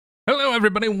Hello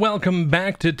everybody, welcome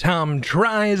back to Tom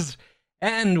Tries,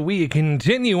 and we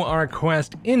continue our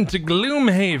quest into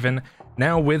Gloomhaven,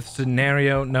 now with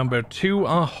scenario number 2,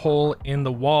 a hole in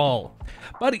the wall.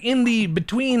 But in the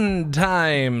between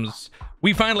times,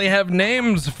 we finally have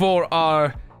names for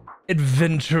our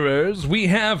adventurers. We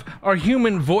have our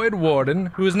human Void Warden,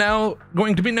 who is now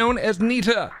going to be known as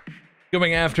Nita,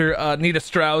 going after Nita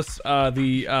Strauss,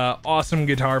 the awesome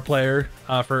guitar player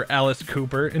for Alice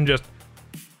Cooper, and just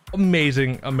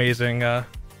amazing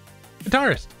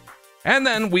guitarist. And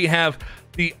then we have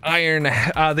the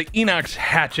the Enoch's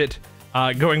Hatchet,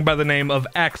 going by the name of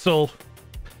Axel.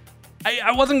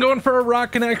 I wasn't going for a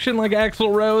rock connection like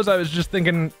Axl Rose. I was just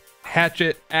thinking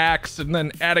Hatchet, Axe, and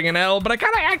then adding an L, but I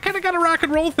kind of got a rock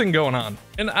and roll thing going on.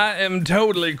 And I am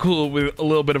totally cool with a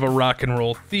little bit of a rock and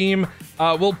roll theme.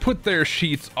 We'll put their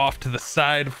sheets off to the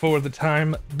side for the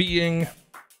time being.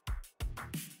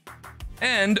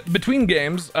 And between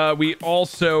games, we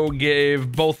also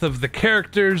gave both of the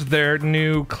characters their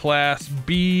new Class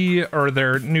B, or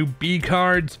their new B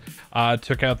cards.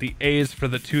 Took out the A's for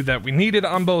the two that we needed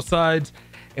on both sides.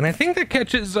 And I think that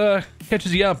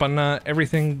catches you up on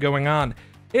everything going on.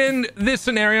 In this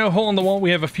scenario, Hole in the Wall, we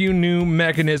have a few new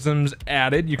mechanisms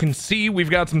added. You can see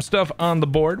we've got some stuff on the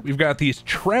board. We've got these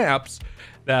traps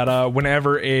that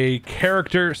whenever a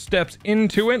character steps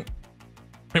into it,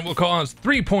 it will cause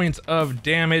 3 points of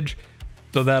damage.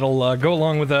 So that'll go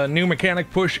along with a new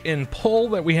mechanic, push and pull,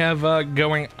 that we have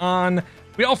going on.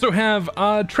 We also have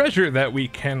treasure that we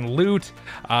can loot.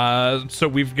 So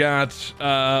we've got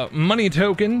money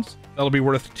tokens that'll be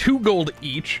worth 2 gold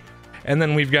each. And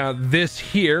then we've got this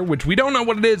here, which we don't know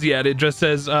what it is yet. It just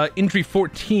says entry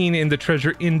 14 in the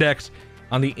treasure index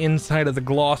on the inside of the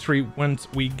glossary once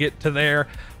we get to there.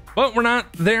 But we're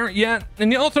not there yet.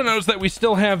 And you also notice that we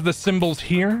still have the symbols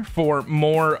here for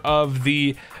more of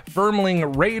the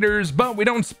Vermling Raiders, but we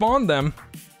don't spawn them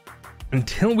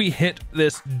until we hit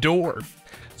this door.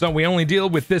 So we only deal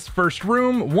with this first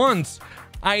room once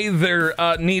either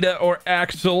Nita or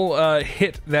Axel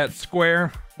hit that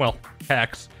square, well,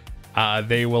 X.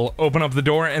 They will open up the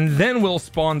door and then we'll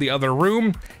spawn the other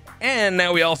room. And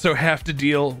now we also have to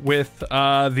deal with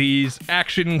these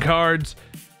action cards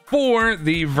for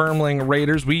the Vermling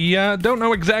Raiders. We don't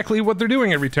know exactly what they're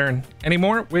doing every turn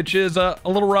anymore, which is a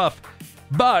little rough.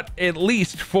 But at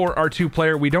least for our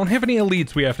 2-player, we don't have any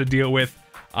elites we have to deal with.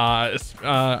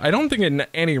 I don't think in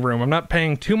any room. I'm not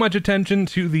paying too much attention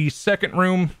to the second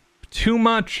room too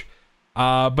much.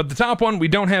 But the top one, we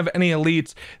don't have any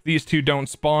elites. These two don't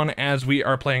spawn as we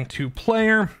are playing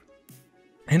 2-player.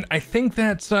 And I think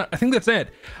that's it.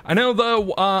 I know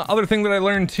the other thing that I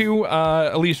learned too,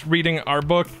 at least reading our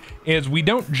book, is we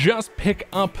don't just pick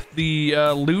up the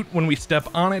loot when we step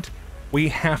on it. We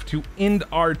have to end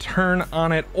our turn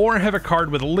on it or have a card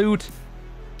with loot.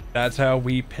 That's how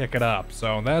we pick it up.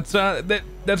 So that's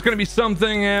going to be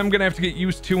something I'm going to have to get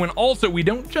used to. And also, we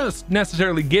don't just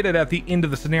necessarily get it at the end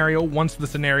of the scenario. Once the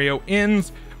scenario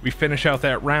ends, we finish out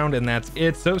that round and that's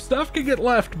it. So stuff could get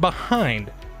left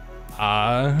behind.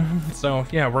 So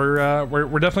yeah,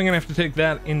 we're definitely gonna have to take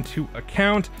that into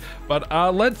account. But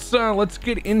let's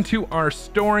get into our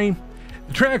story.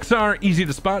 The tracks are easy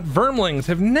to spot. Vermlings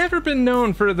have never been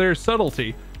known for their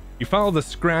subtlety. You follow the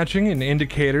scratching and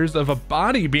indicators of a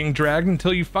body being dragged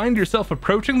until you find yourself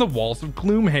approaching the walls of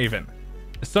Gloomhaven.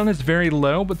 The sun is very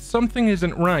low, but something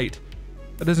isn't right.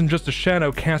 That isn't just a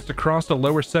shadow cast across the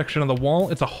lower section of the wall,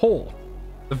 it's a hole.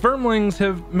 The Vermlings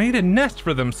have made a nest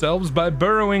for themselves by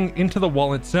burrowing into the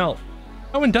wall itself.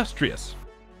 How industrious.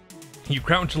 You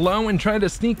crouch low and try to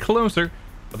sneak closer,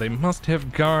 but they must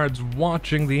have guards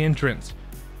watching the entrance.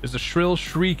 There's a shrill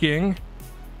shrieking,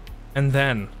 and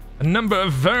then a number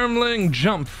of Vermling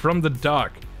jump from the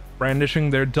dark, brandishing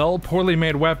their dull, poorly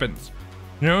made weapons.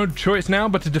 No choice now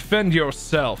but to defend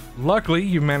yourself. Luckily,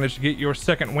 you managed to get your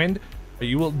second wind, but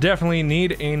you will definitely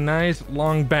need a nice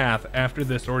long bath after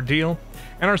this ordeal.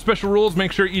 And our special rules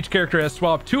make sure each character has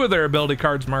swapped 2 of their ability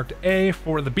cards marked A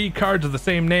for the B cards of the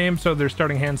same name, so their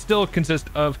starting hand still consists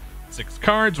of 6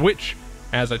 cards, which,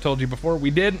 as I told you before,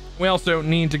 we did. We also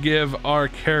need to give our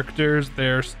characters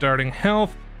their starting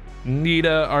health.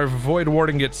 Nita, our Void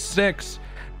Warden, gets 6.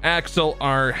 Axel,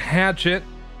 our Hatchet,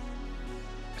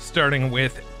 starting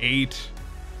with 8.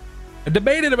 I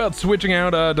debated about switching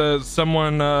out to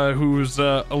someone who's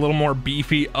a little more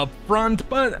beefy up front,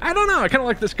 but I don't know. I kind of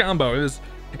like this combo.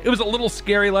 It was a little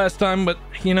scary last time, but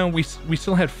you know, we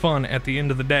still had fun at the end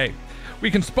of the day.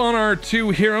 We can spawn our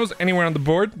 2 heroes anywhere on the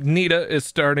board. Nita is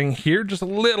starting here, just a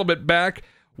little bit back,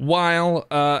 while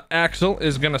Axel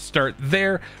is gonna start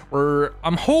there.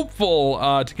 I'm hopeful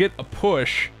to get a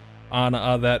push on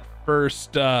that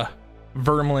first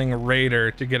Vermling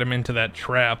Raider to get him into that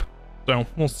trap. So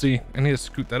we'll see. I need to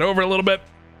scoot that over a little bit.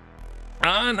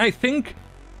 And I think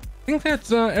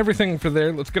that's everything for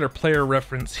there. Let's get our player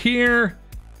reference here.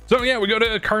 So yeah, we go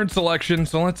to card selection.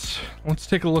 So let's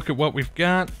take a look at what we've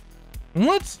got. And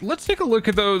let's take a look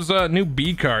at those new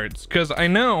B cards, because I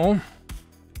know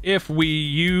if we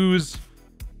use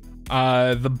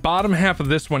the bottom half of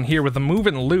this one here with the move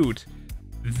and loot,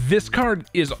 this card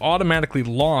is automatically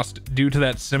lost due to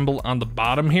that symbol on the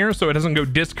bottom here. So it doesn't go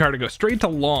discard, it goes straight to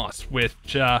lost, which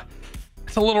it's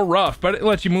a little rough, but it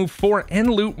lets you move 4 and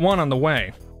loot 1 on the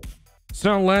way.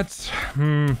 So let's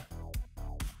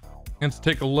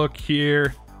take a look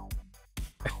here.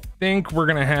 I think we're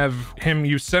gonna have him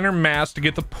use center mass to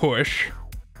get the push.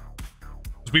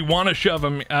 We want to shove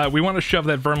him. We want to shove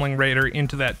that Vermling Raider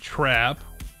into that trap,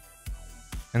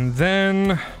 and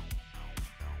then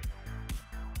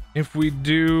if we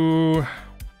do,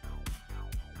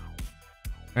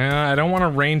 I don't want to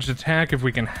ranged attack if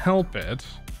we can help it.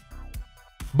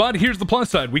 But here's the plus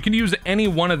side: we can use any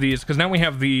one of these because now we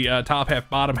have the top half,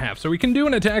 bottom half, so we can do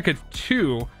an attack at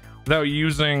 2 without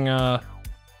using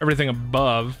everything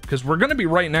above, because we're going to be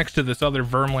right next to this other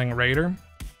Vermling Raider.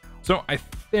 So I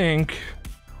think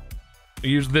we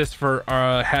use this for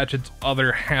Hatchet's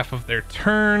other half of their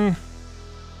turn.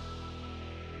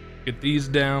 Get these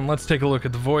down. Let's take a look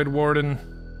at the Void Warden.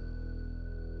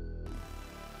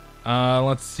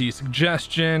 Let's see,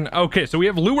 suggestion. Okay, so we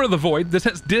have Lure the Void. This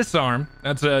has disarm.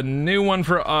 That's a new one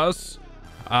for us.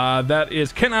 That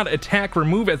is cannot attack,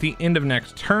 remove at the end of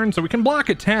next turn, so we can block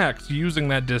attacks using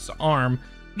that disarm,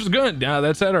 which is good.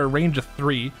 That's at our range of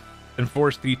 3, and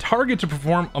force the target to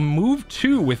perform a move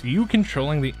 2 with you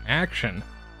controlling the action.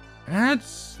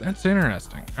 That's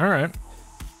interesting. All right.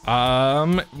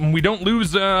 We don't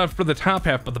lose for the top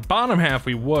half, but the bottom half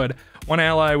we would. One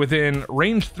ally within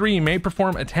range 3 may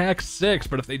perform attack 6,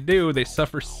 but if they do, they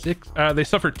suffer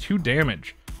 2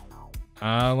 damage.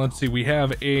 Let's see, we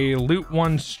have a loot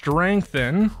 1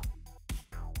 strengthen.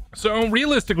 So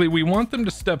realistically, we want them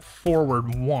to step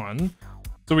forward 1,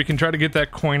 so we can try to get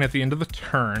that coin at the end of the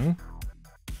turn.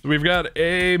 So we've got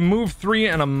a move 3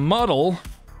 and a muddle.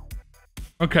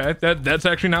 Okay, that's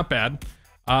actually not bad.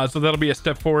 So that'll be a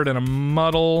step forward and a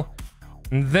muddle.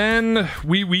 And then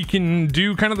we can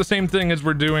do kind of the same thing as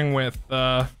we're doing with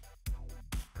our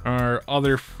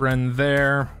other friend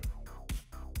there.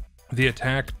 The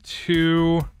attack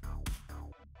 2.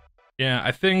 Yeah,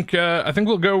 I think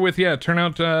we'll go with, yeah, turn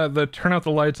out the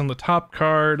lights on the top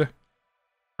card,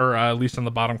 or at least on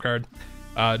the bottom card,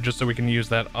 just so we can use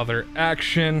that other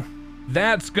action.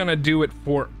 That's gonna do it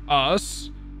for us.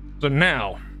 So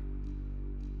now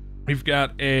we've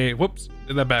got a, whoops,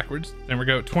 did that backwards. There we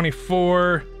go,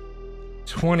 24,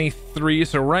 23.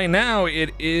 So right now it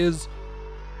is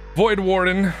Void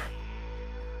Warden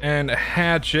and a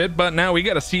Hatchet, but now we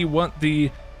got to see what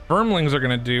the Vermlings are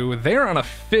going to do. They're on a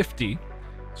 50,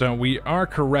 so we are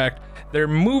correct. They're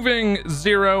moving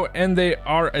 0 and they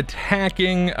are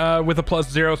attacking with a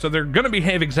 +0, so they're going to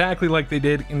behave exactly like they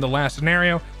did in the last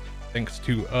scenario, thanks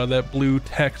to that blue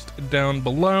text down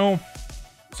below.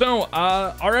 So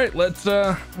all right, let's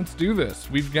do this.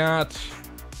 We've got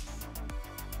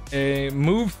a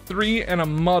move 3 and a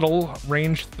muddle,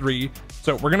 range 3.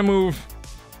 So we're gonna move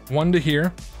 1 to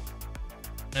here,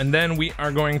 and then we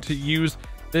are going to use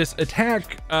this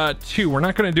attack 2. We're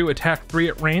not going to do attack 3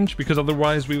 at range because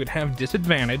otherwise we would have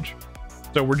disadvantage.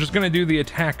 So we're just going to do the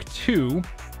attack 2.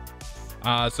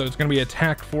 So it's going to be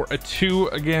attack for a 2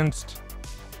 against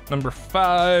number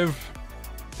 5.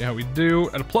 See how we do.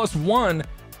 At a +1,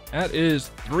 that is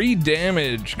 3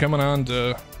 damage coming on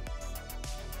to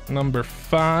number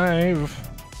 5.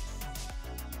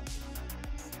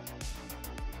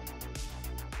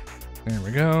 There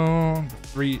we go.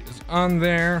 3 is on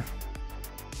there.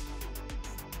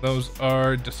 Those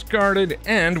are discarded,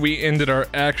 and we ended our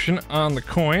action on the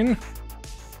coin.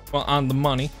 Well, on the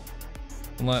money.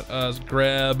 Let us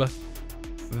grab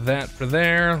that for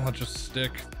there. Let's just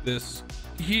stick this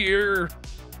here.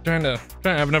 Trying to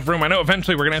have enough room. I know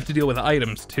eventually we're gonna have to deal with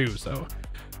items too, so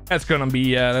that's gonna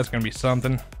be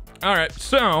something. All right,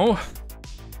 so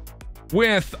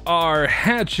with our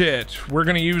Hatchet, we're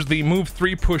gonna use the move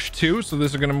 3, push 2. So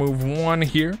this is gonna move 1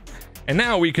 here, and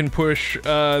now we can push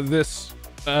this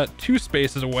 2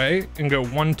 spaces away and go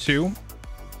 1, 2.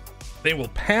 They will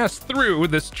pass through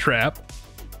this trap,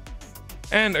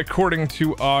 and according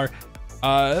to our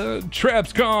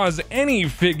traps cause any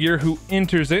figure who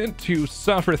enters it to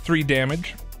suffer 3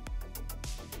 damage.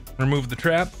 Remove the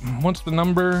trap. What's the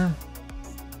number?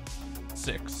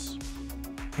 6.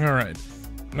 All right,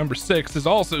 number 6 is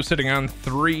also sitting on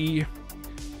 3.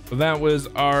 So that was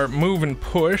our move and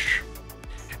push.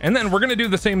 And then we're going to do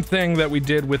the same thing that we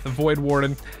did with the Void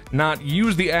Warden, not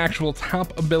use the actual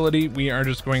top ability. We are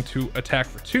just going to attack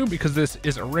for 2 because this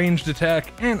is a ranged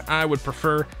attack, and I would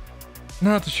prefer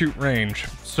not to shoot range.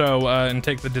 So, and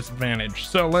take the disadvantage.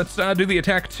 So let's do the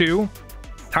attack 2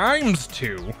 times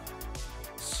 2.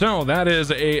 So that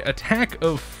is a attack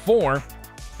of 4.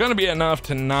 Gonna be enough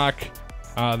to knock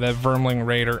that Vermling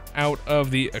Raider out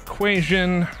of the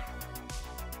equation.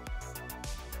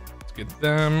 Get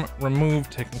them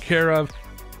removed, taken care of.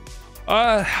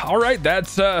 All right,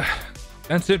 that's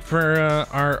it for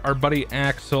our buddy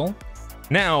Axel.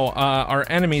 Now our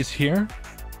enemies here.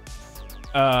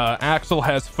 Axel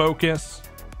has focus.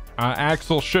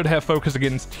 Axel should have focus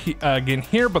against again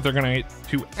here, but they're going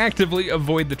to actively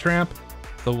avoid the trap,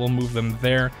 so we'll move them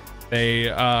there. They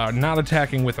are not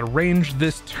attacking with a range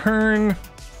this turn,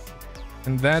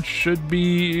 and that should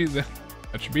be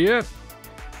it.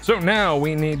 So now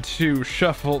we need to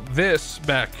shuffle this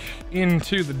back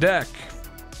into the deck.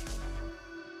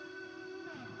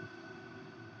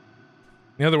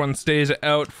 The other one stays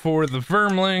out for the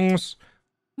Vermlings.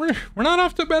 We're not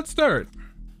off to a bad start.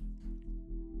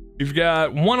 We've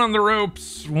got 1 on the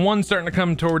ropes, 1 starting to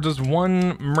come towards us,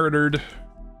 1 murdered.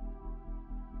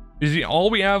 You see, all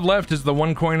we have left is the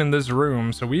 1 coin in this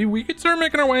room, so we could start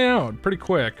making our way out pretty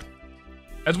quick.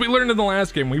 As we learned in the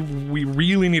last game, we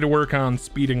really need to work on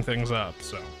speeding things up,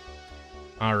 so.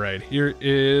 All right, here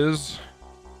is...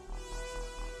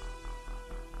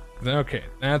 Okay,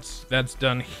 that's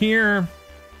done here.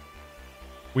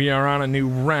 We are on a new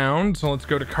round, so let's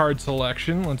go to card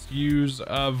selection. Let's use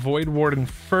Void Warden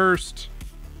first.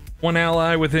 1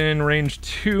 ally within range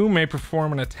 2 may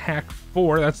perform an attack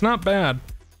 4. That's not bad.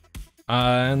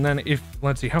 And then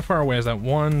let's see, how far away is that?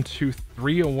 1, 2,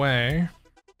 3 away.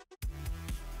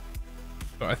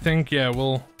 So I think, yeah,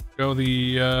 we'll go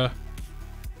the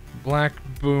Black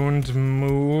Boon to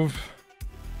move.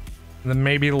 And then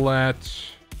maybe let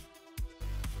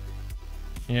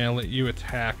you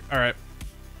attack. All right.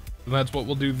 So that's what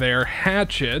we'll do there.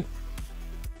 Hatchet.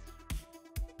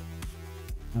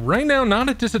 Right now, not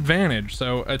at disadvantage.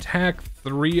 So attack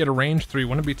 3 at a range 3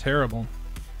 wouldn't be terrible.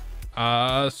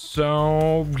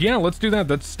 So yeah, let's do that.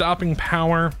 That's stopping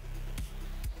power.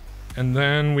 And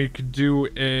then we could do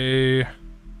a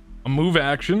move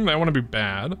action. That wouldn't be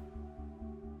bad.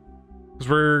 Because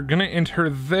we're gonna enter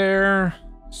there.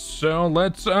 So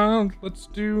let's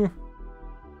do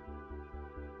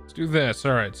this.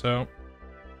 All right, so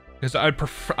because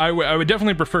I would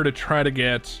definitely prefer to try to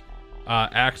get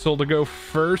Axel to go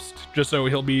first, just so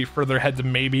he'll be further ahead to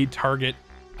maybe target.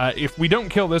 If we don't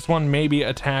kill this one, maybe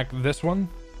attack this one,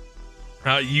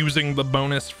 using the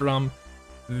bonus from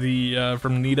the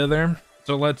from Nita there.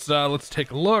 So let's take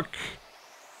a look.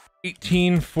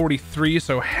 1843.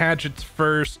 So Hatchet's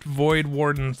first, Void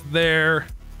Warden's there,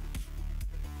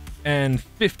 and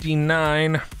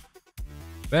 59.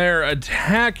 They're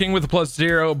attacking with a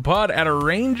 +0, but at a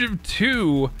range of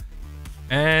 2,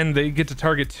 and they get to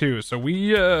target 2. So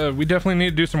we definitely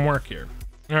need to do some work here.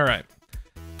 All right.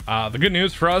 The good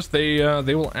news for us, they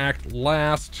will act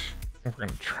last. We're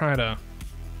gonna try to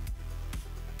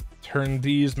turn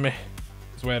these. This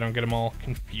way I don't get them all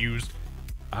confused.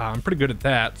 I'm pretty good at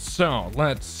that. So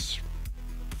let's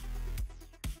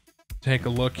take a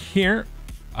look here.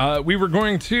 We were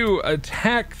going to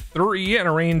attack 3 at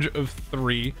a range of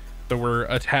 3. So we're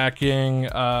attacking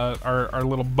our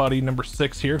little buddy number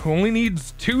 6 here, who only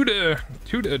needs 2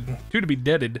 to be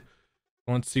deaded.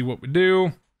 Let's see what we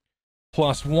do.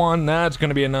 +1, that's going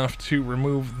to be enough to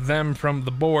remove them from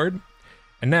the board.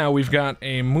 And now we've got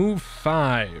a move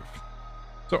 5.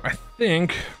 So I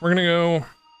think we're going to go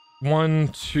 1,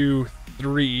 2,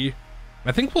 3.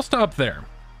 I think we'll stop there,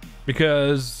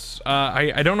 because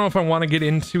I don't know if I want to get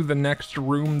into the next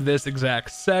room this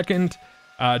exact second,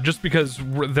 just because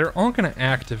they're all going to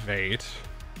activate,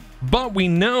 but we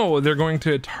know they're going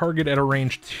to target at a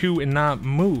range 2 and not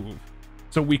move.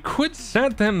 So we could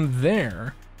set them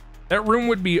there. That room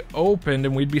would be opened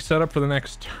and we'd be set up for the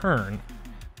next turn.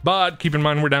 But keep in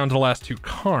mind, we're down to the last 2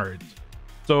 cards.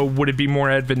 So would it be more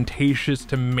advantageous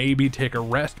to maybe take a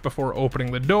rest before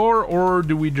opening the door, or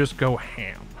do we just go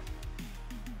ham?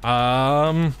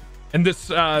 And this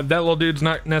that little dude's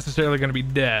not necessarily going to be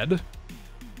dead.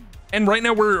 And right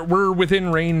now we're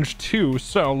within range 2,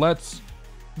 so let's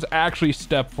actually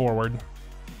step forward.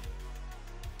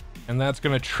 And that's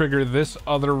going to trigger this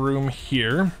other room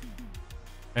here.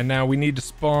 And now we need to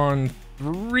spawn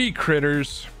 3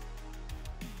 critters.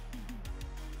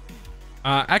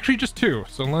 Actually just 2.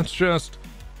 So let's just,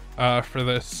 for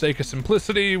the sake of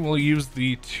simplicity, we'll use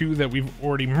the 2 that we've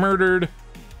already murdered.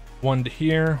 One to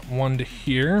here, one to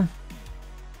here.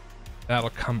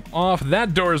 That'll come off.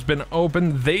 That door has been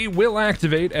opened. They will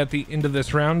activate at the end of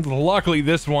this round. Luckily,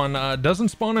 this one doesn't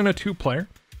spawn in a 2-player.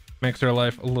 Makes our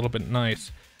life a little bit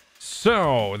nice.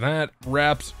 So that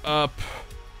wraps up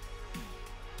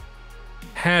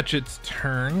Hatchet's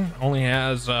turn. Only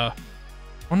has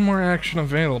one more action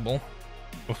available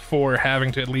before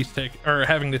having to at least take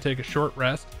a short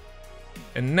rest.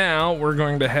 And now we're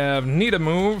going to have Nita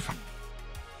move.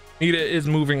 Nita is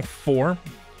moving 4.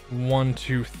 1,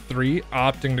 2, 3,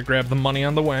 opting to grab the money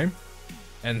on the way.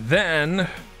 And then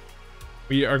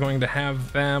we are going to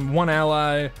have them, one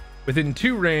ally within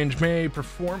 2 range may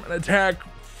perform an attack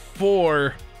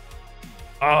 4.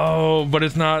 Oh, but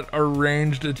it's not a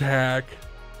ranged attack.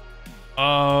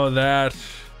 Oh, that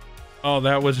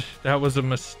was a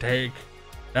mistake.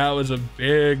 That was a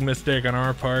big mistake on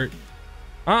our part.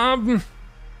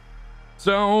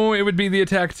 So it would be the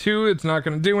attack 2. It's not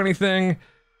going to do anything.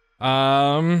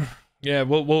 Yeah,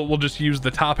 we'll just use the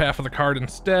top half of the card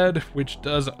instead, which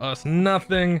does us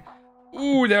nothing.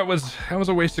 Ooh, that was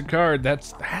a wasted card.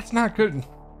 That's not good.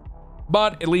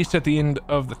 But at least at the end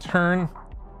of the turn,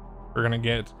 we're gonna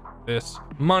get this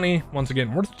money once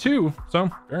again, worth 2, so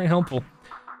very helpful.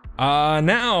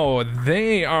 Now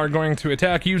they are going to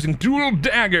attack using dual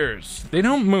daggers. They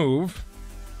don't move,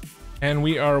 and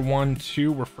we are 1,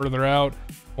 2. We're further out.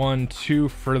 1, 2,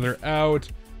 further out.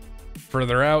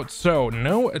 Further out, so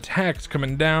no attacks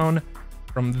coming down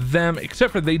from them,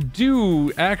 except for they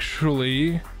do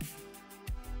actually.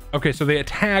 Okay, so they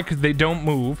attack, they don't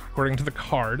move according to the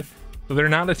card, so they're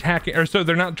not attacking, or so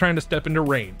they're not trying to step into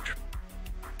range.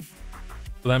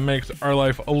 So that makes our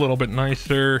life a little bit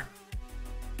nicer.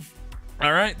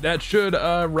 All right, that should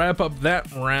wrap up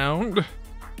that round.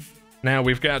 Now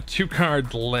we've got 2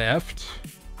 cards left.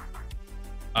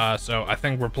 So I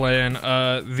think we're playing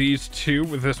these 2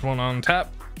 with this one on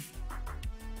tap.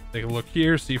 Take a look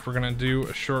here, see if we're gonna do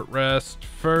a short rest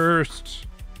first.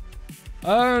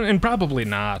 And probably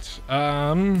not.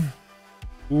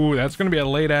 Ooh, that's gonna be a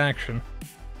late action.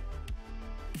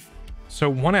 So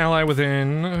one ally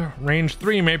within range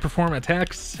 3 may perform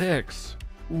attack 6.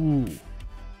 Ooh.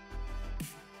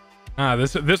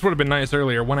 This would have been nice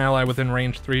earlier. One ally within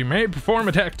range 3 may perform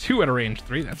attack 2 at a range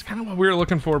 3. That's kind of what we were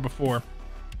looking for before.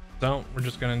 So we're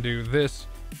just gonna do this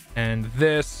and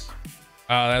this.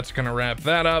 That's gonna wrap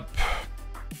that up.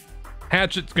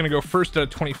 Hatchet's gonna go first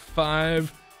at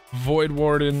 25. Void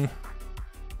Warden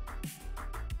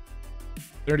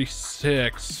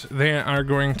 36. They are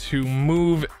going to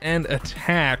move and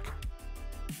attack.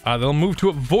 They'll move to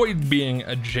avoid being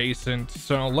adjacent.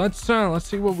 So let's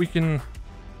see what we can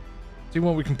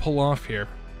pull off here.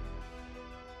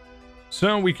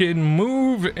 So we can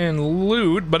move and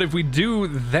loot, but if we do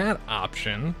that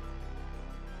option,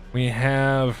 we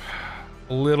have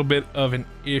a little bit of an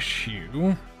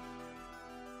issue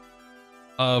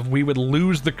of we would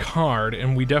lose the card,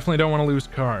 and we definitely don't want to lose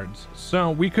cards.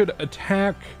 So we could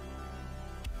attack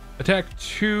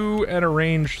 2 at a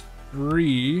range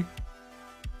 3.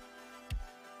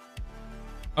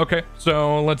 Okay,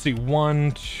 so let's see,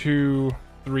 1, 2,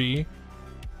 3.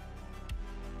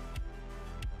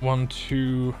 1,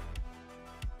 2.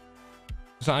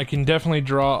 So I can definitely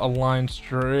draw a line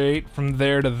straight from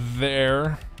there to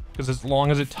there, because as long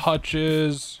as it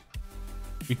touches,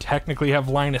 we technically have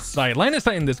line of sight. Line of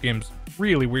sight in this game's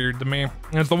really weird to me.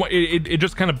 It's the one, it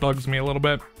just kind of bugs me a little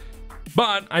bit.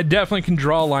 But I definitely can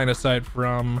draw a line of sight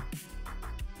from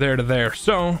there to there.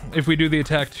 So if we do the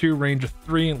attack 2, range of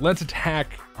 3, let's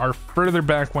attack our further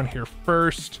back one here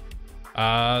first.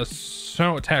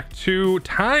 So attack 2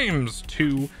 times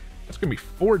 2. That's gonna be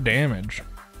 4 damage.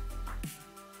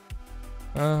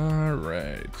 All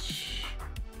right.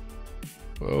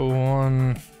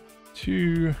 1,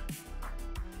 2,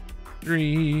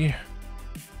 3.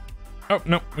 Oh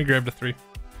no, we grabbed a 3.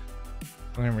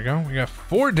 There we go. We got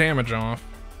 4 damage off.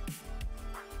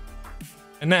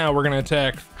 And now we're gonna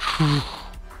attack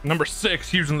number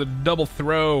 6 using the double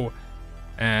throw.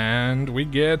 And we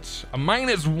get a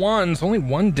 -1, so only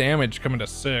 1 damage coming to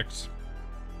 6.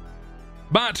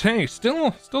 But hey,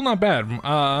 still not bad.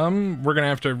 We're gonna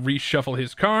have to reshuffle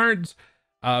his cards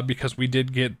because we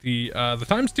did get the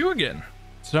 ×2 again.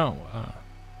 So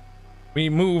we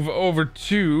move over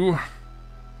to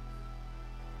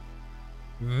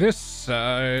this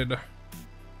side.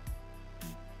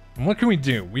 And what can we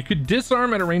do? We could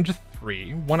disarm at a range of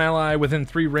 3. One ally within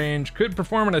 3 range could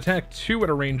perform an attack 2 at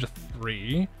a range of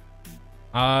 3.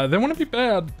 That wouldn't be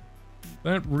bad.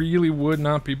 That really would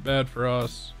not be bad for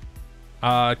us.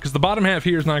 Because the bottom half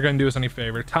here is not going to do us any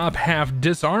favor. Top half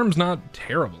disarm's not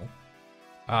terrible.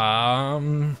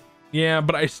 Yeah,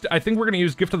 but I think we're going to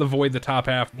use Gift of the Void, the top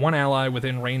half. One ally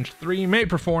within range 3 may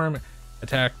perform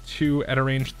attack 2 at a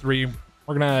range 3.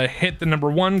 We're going to hit the number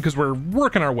 1 because we're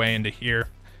working our way into here.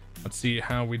 Let's see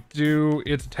how we do.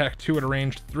 It's attack 2 at a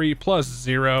range 3 plus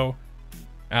 0.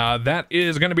 That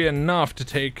is going to be enough to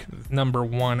take number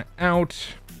 1 out,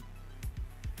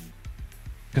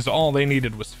 because all they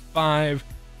needed was 5.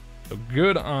 So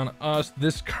good on us.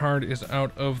 This card is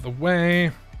out of the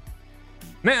way.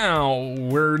 Now,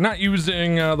 we're not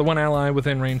using the one ally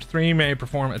within range 3 may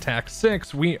perform attack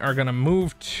 6. We are going to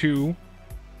move 2.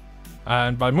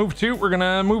 And by move 2, we're going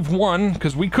to move 1,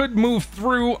 because we could move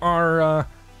through our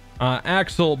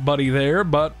Axel buddy there,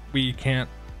 but we can't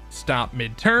stop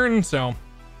mid-turn, so a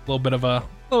little bit of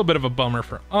a bummer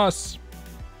for us.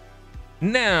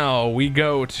 Now we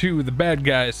go to the bad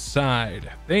guy's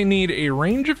side. They need a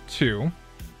range of 2.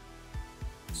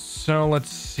 So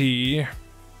let's see.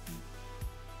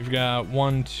 We've got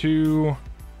 1, 2,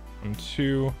 1,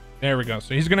 2. There we go.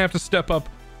 So he's gonna have to step up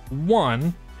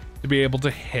 1 to be able to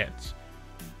hit.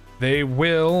 They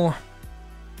will.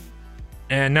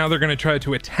 And now they're gonna try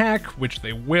to attack, which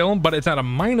they will, but it's at a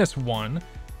 -1.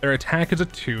 Their attack is a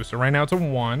 2. So right now it's a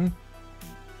 1.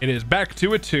 It is back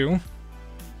to a 2.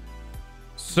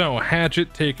 So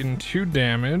Hatchet taking 2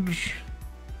 damage,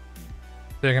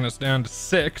 taking us down to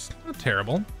 6. Not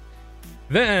terrible.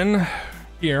 Then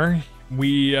here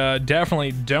we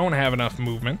definitely don't have enough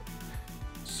movement,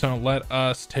 so let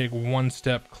us take 1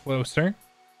 step closer,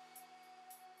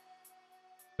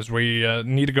 because we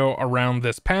need to go around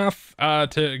this path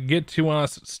to get to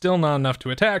us. Still not enough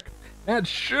to attack. That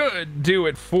should do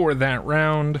it for that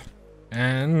round,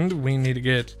 and we need to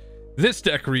get this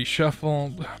deck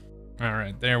reshuffled. All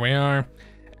right, there we are.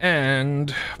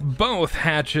 And both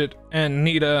Hatchet and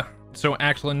Nita, so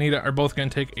Axel and Nita, are both going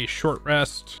to take a short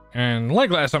rest. And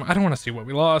like last time, I don't want to see what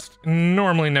we lost.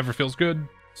 Normally never feels good.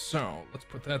 So let's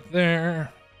put that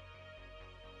there.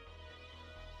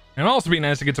 And also be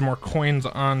nice to get some more coins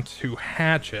onto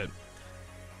Hatchet.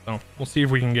 So we'll see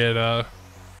if we can get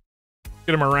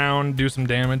him around, do some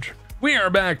damage. We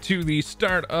are back to the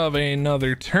start of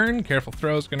another turn. Careful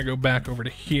throws, going to go back over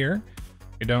to here.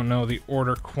 We don't know the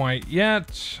order quite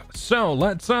yet, so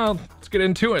let's get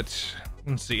into it.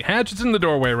 Let's see. Hatchet's in the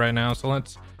doorway right now, so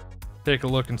let's take a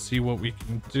look and see what we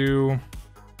can do.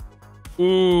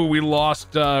 Ooh, we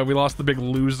lost the big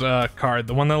lose card,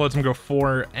 the one that lets him go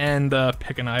 4 and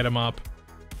pick an item up.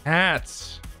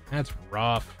 That's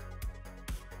rough.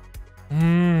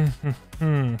 So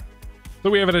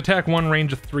we have an attack 1,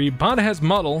 range of 3. Bot has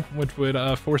Muddle, which would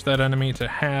force that enemy to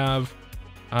have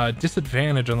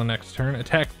disadvantage on the next turn.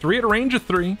 Attack 3 at a range of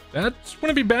 3. That's going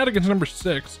to be bad against number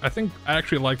 6. I think I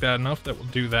actually like that enough that we'll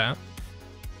do that.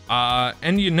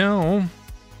 And you know,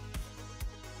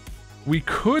 we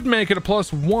could make it a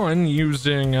 +1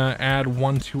 using add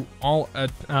 1 to all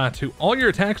your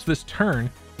attacks this turn.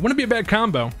 It wouldn't be a bad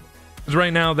combo, because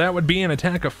right now that would be an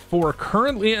attack of 4,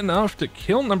 currently enough to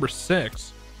kill number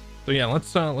 6. So yeah,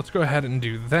 let's go ahead and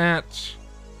do that.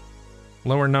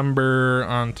 Lower number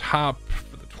on top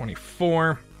for the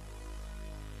 24.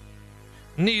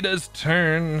 Nita's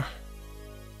turn.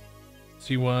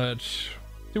 See what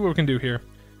we can do here.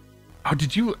 Oh,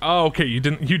 did you? Oh, okay. You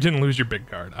didn't lose your big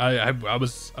card. I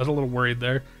was a little worried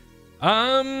there.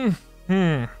 Well,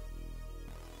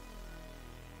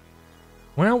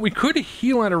 we could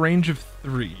heal at a range of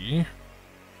 3.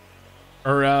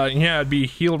 Or yeah, it'd be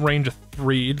heal range of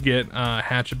 3 to get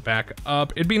Hatchet back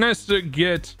up. It'd be nice to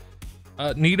get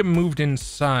Nita moved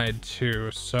inside too.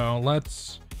 So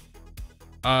let's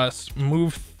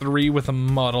move 3 with a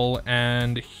muddle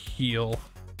and heal.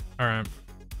 All right.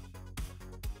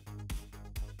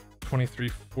 23,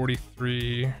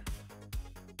 43.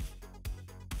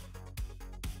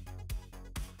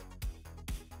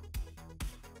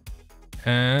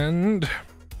 And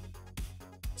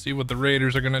see what the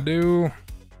Raiders are gonna do.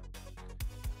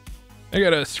 They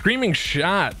got a Screaming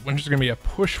Shot, which is gonna be a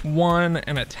push 1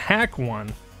 and attack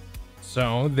 1.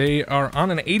 So they are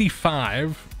on an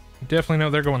 85. Definitely know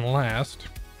they're going last.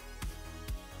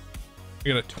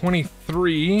 We got a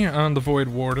 23 on the Void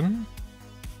Warden.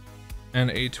 And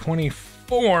a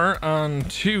 24 on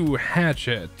 2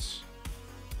 Hatchets.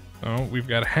 So we've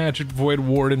got Hatchet, Void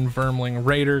Warden, Vermling,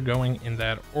 Raider going in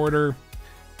that order.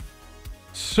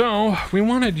 So we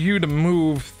wanted you to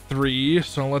move 3,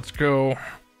 so let's go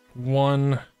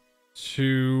 1,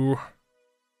 2.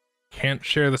 Can't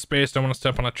share the space, don't want to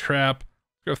step on a trap.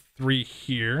 Let's go 3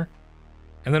 here.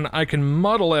 And then I can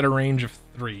muddle at a range of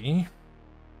 3.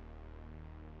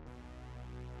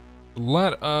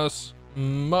 Let us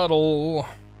muddle.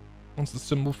 What's the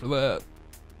symbol for that?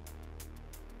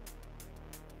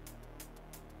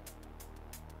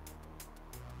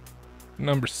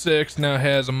 Number 6 now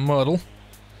has a muddle.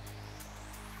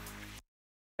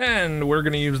 And we're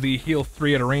going to use the heal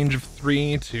 3 at a range of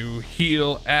 3 to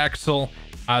heal Axel.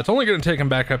 It's only going to take him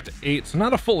back up to 8, so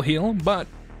not a full heal, but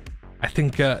I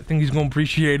think he's going to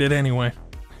appreciate it anyway.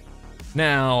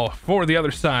 Now, for the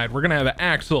other side, we're going to have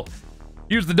Axel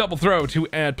use the double throw to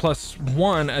add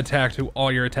 +1 attack to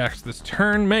all your attacks this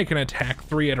turn. Make an attack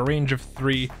 3 at a range of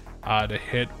 3 to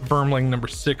hit Vermling number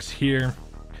 6 here.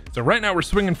 So right now we're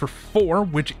swinging for 4,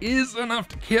 which is enough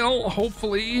to kill,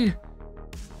 hopefully.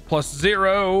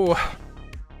 +0.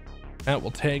 That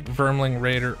will take Vermling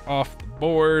Raider off the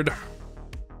board.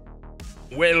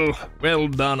 Well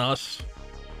done, us.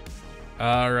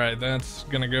 All right, that's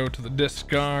gonna go to the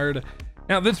discard.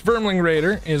 Now this Vermling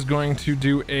Raider is going to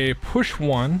do a push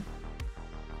 1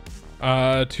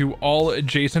 to all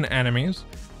adjacent enemies.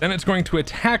 Then it's going to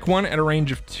attack 1 at a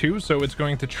range of 2, so it's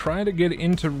going to try to get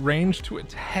into range to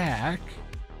attack.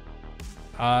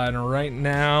 And right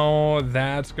now,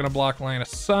 that's gonna block line of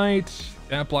sight.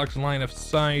 That blocks line of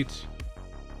sight.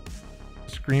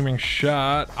 Screaming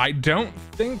shot. I don't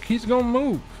think he's gonna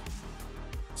move.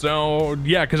 So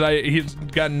yeah, because he's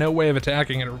got no way of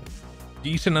attacking at a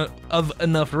decent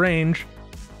enough range.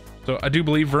 So I do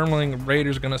believe Vermling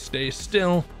Raider's gonna stay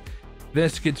still.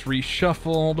 This gets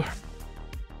reshuffled.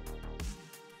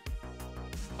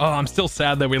 Oh, I'm still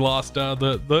sad that we lost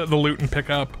the loot and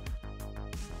pickup.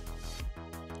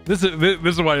 This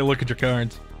is why you look at your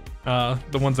cards,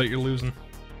 the ones that you're losing.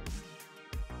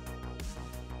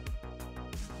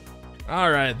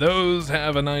 All right, those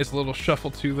have a nice little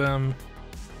shuffle to them.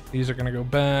 These are gonna go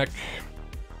back.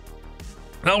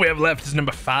 All we have left is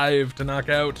number 5 to knock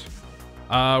out.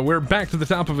 We're back to the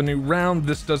top of a new round.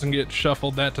 This doesn't get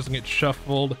shuffled. That doesn't get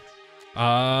shuffled.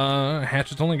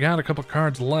 Hatchet's only got a couple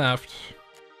cards left.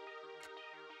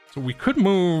 So we could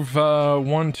move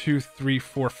 1, 2, 3,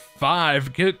 4,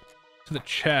 5. Get to the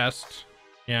chest.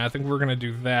 Yeah, I think we're gonna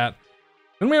do that.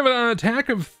 Then we have an attack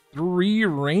of 3,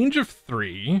 range of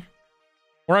 3.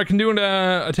 Or I can do an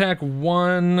attack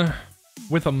 1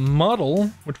 with a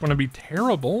muddle, which would be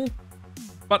terrible.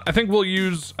 But I think we'll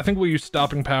use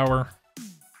stopping power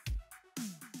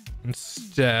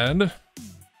instead.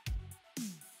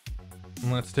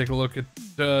 And let's take a look at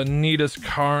Nita's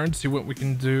card, see what we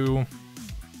can do.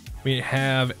 We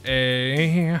have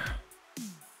a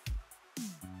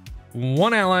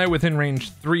 1 ally within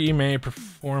range 3 may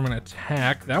perform an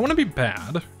attack. That wouldn't be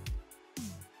bad.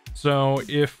 So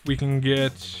if we can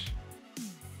get,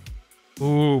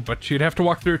 ooh, but she'd have to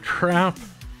walk through a trap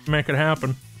to make it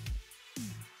happen.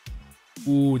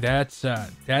 Ooh, that's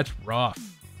rough.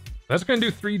 That's gonna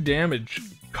do 3 damage.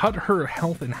 Cut her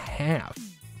health in half.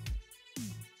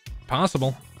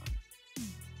 Possible.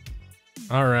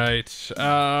 All right.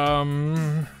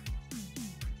 I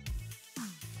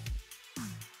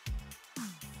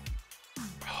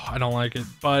don't like it,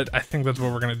 but I think that's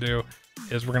what we're gonna do.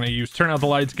 Is we're gonna use turn out the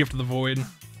lights, gift of the void.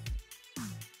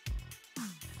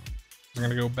 We're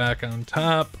gonna go back on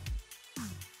top.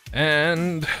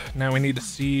 And now we need to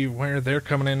see where they're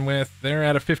coming in with. They're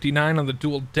at a 59 on the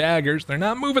dual daggers. They're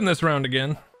not moving this round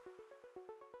again.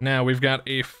 Now we've got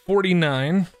a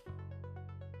 49.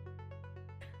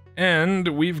 And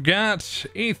we've got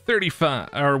a 35,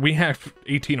 or we have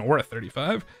 18 or a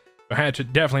 35. So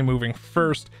Hatchet definitely moving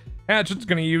first. Hatchet's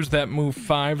gonna use that move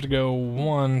 5 to go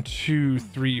 1, 2,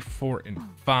 3, 4, and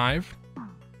 5.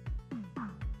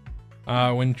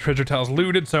 When treasure tile's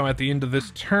looted, so at the end of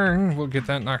this turn, we'll get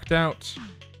that knocked out.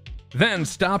 Then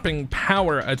stopping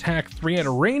power, attack 3 at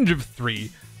a range of 3.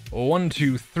 1,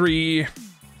 2, 3.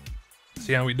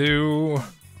 See how we do.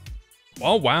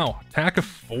 Oh wow, attack of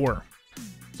 4.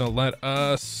 So let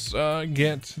us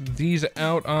get these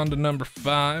out onto number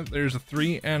 5. There's a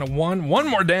 3 and a 1. 1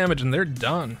 more damage and they're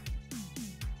done.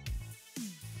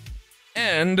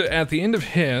 And at the end of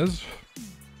his,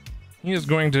 he is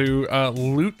going to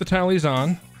loot the tile he's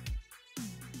on.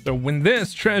 So when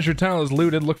this treasure tile is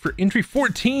looted, look for entry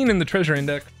 14 in the treasure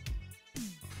index.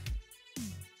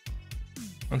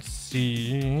 Let's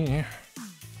see.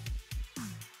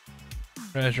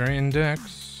 Treasure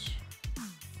index.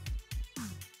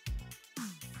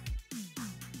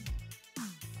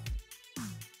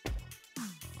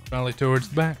 Probably towards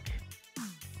the back.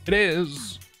 It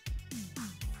is.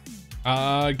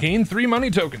 Gain 3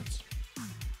 money tokens.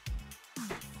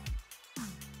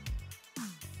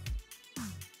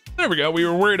 There we go. We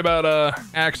were worried about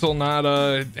Axel not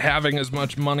having as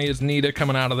much money as Nita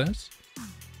coming out of this.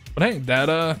 But hey, that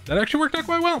actually worked out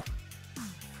quite well.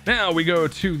 Now we go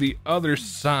to the other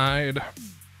side.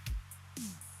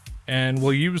 And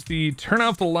we'll use the turn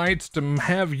off the lights to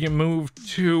have you move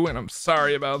 2, and I'm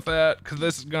sorry about that, because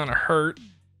this is gonna hurt.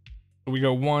 So we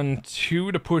go 1,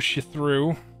 2 to push you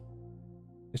through. At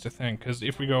least I think, because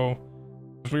if we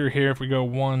were here, if we go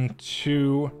 1,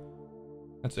 2,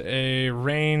 that's a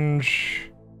range,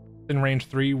 in range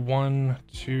 3, 1,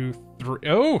 2, 3.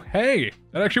 Oh, hey,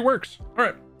 that actually works. All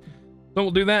right, so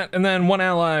we'll do that, and then 1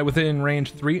 ally within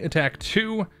range 3, attack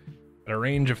 2 at a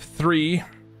range of 3.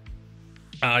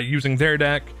 Using their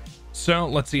deck. So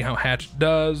let's see how Hatch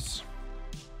does.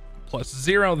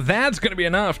 +0. That's going to be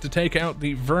enough to take out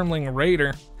the Vermling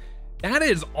Raider. That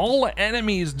is all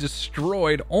enemies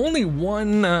destroyed. Only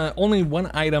one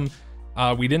item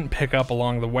we didn't pick up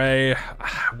along the way.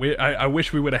 I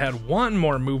wish we would have had one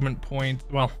more movement point.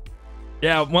 Well,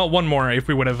 yeah, well, one more if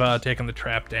we would have taken the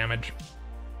trap damage.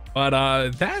 But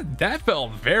that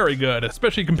felt very good,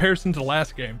 especially in comparison to the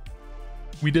last game.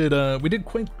 We did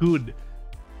quite good.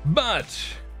 But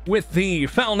with the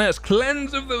foulness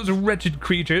cleanse of those wretched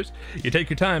creatures, you take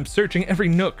your time searching every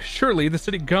nook. Surely the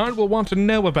city guard will want to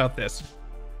know about this.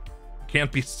 It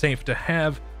can't be safe to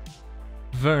have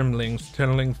vermlings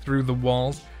tunneling through the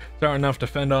walls. There are enough to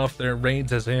fend off their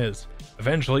raids as is.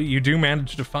 Eventually, you do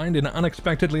manage to find an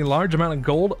unexpectedly large amount of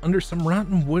gold under some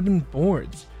rotten wooden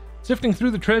boards. Sifting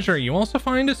through the treasure, you also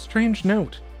find a strange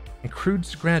note. In crude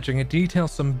scratching, it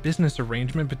details some business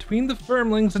arrangement between the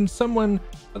Vermlings and someone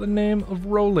by the name of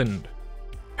Roland.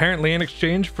 Apparently, in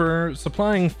exchange for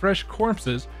supplying fresh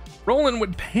corpses, Roland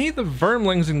would pay the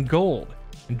Vermlings in gold.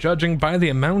 And judging by the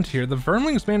amount here, the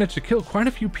Vermlings managed to kill quite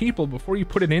a few people before you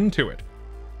put it into it.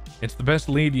 It's the best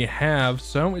lead you have,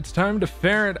 so it's time to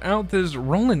ferret out this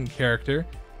Roland character,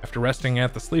 after resting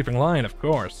at the Sleeping Lion, of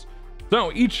course.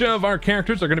 So each of our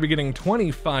characters are going to be getting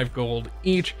 25 gold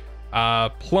each,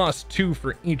 +2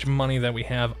 for each money that we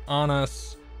have on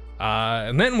us.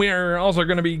 And then we are also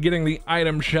going to be getting the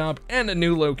item shop and a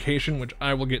new location, which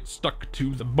I will get stuck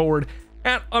to the board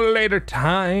at a later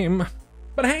time.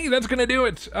 But hey, that's going to do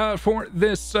it for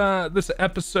this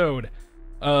episode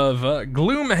of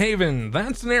Gloomhaven.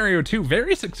 That scenario 2,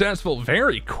 very successful,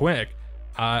 very quick.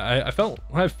 I felt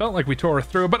like we tore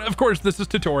through, but of course this is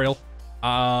tutorial.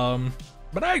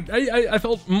 But I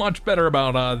felt much better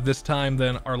about this time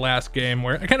than our last game,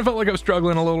 where I kind of felt like I was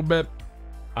struggling a little bit.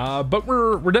 But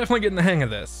we're definitely getting the hang of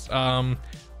this.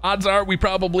 Odds are we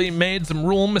probably made some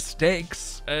rule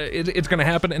mistakes. It's gonna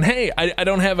happen. And hey, I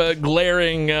don't have a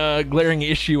glaring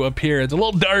issue up here. It's a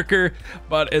little darker,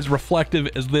 but as reflective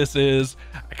as this is,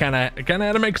 I kind of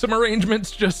had to make some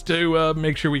arrangements just to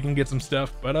make sure we can get some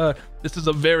stuff. But this is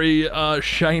a very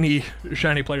shiny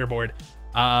player board.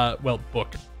 Well,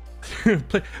 book.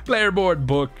 Player board,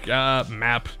 book,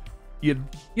 map. You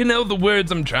know the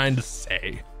words I'm trying to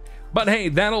say. But hey,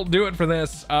 that'll do it for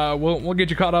this. We'll get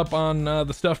you caught up on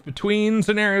the stuff between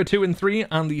scenario 2 and 3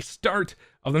 on the start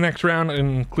of the next round,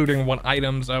 including what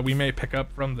items we may pick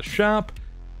up from the shop.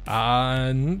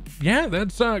 Yeah,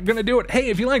 that's gonna do it. Hey,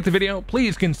 if you liked the video,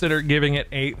 please consider giving it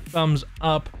a thumbs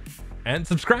up and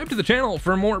subscribe to the channel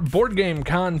for more board game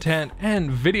content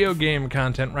and video game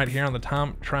content right here on the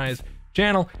Tom Tries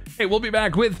channel. Hey, we'll be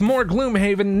back with more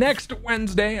Gloomhaven next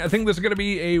Wednesday. I think this is going to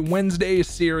be a Wednesday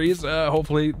series.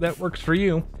 Hopefully that works for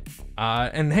you.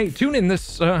 And hey, tune in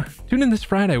this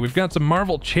Friday. We've got some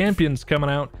Marvel Champions coming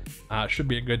out. Should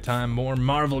be a good time. More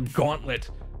Marvel Gauntlet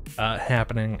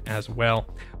happening as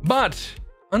well. But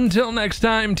until next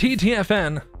time,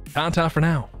 TTFN, ta-ta for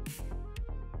now.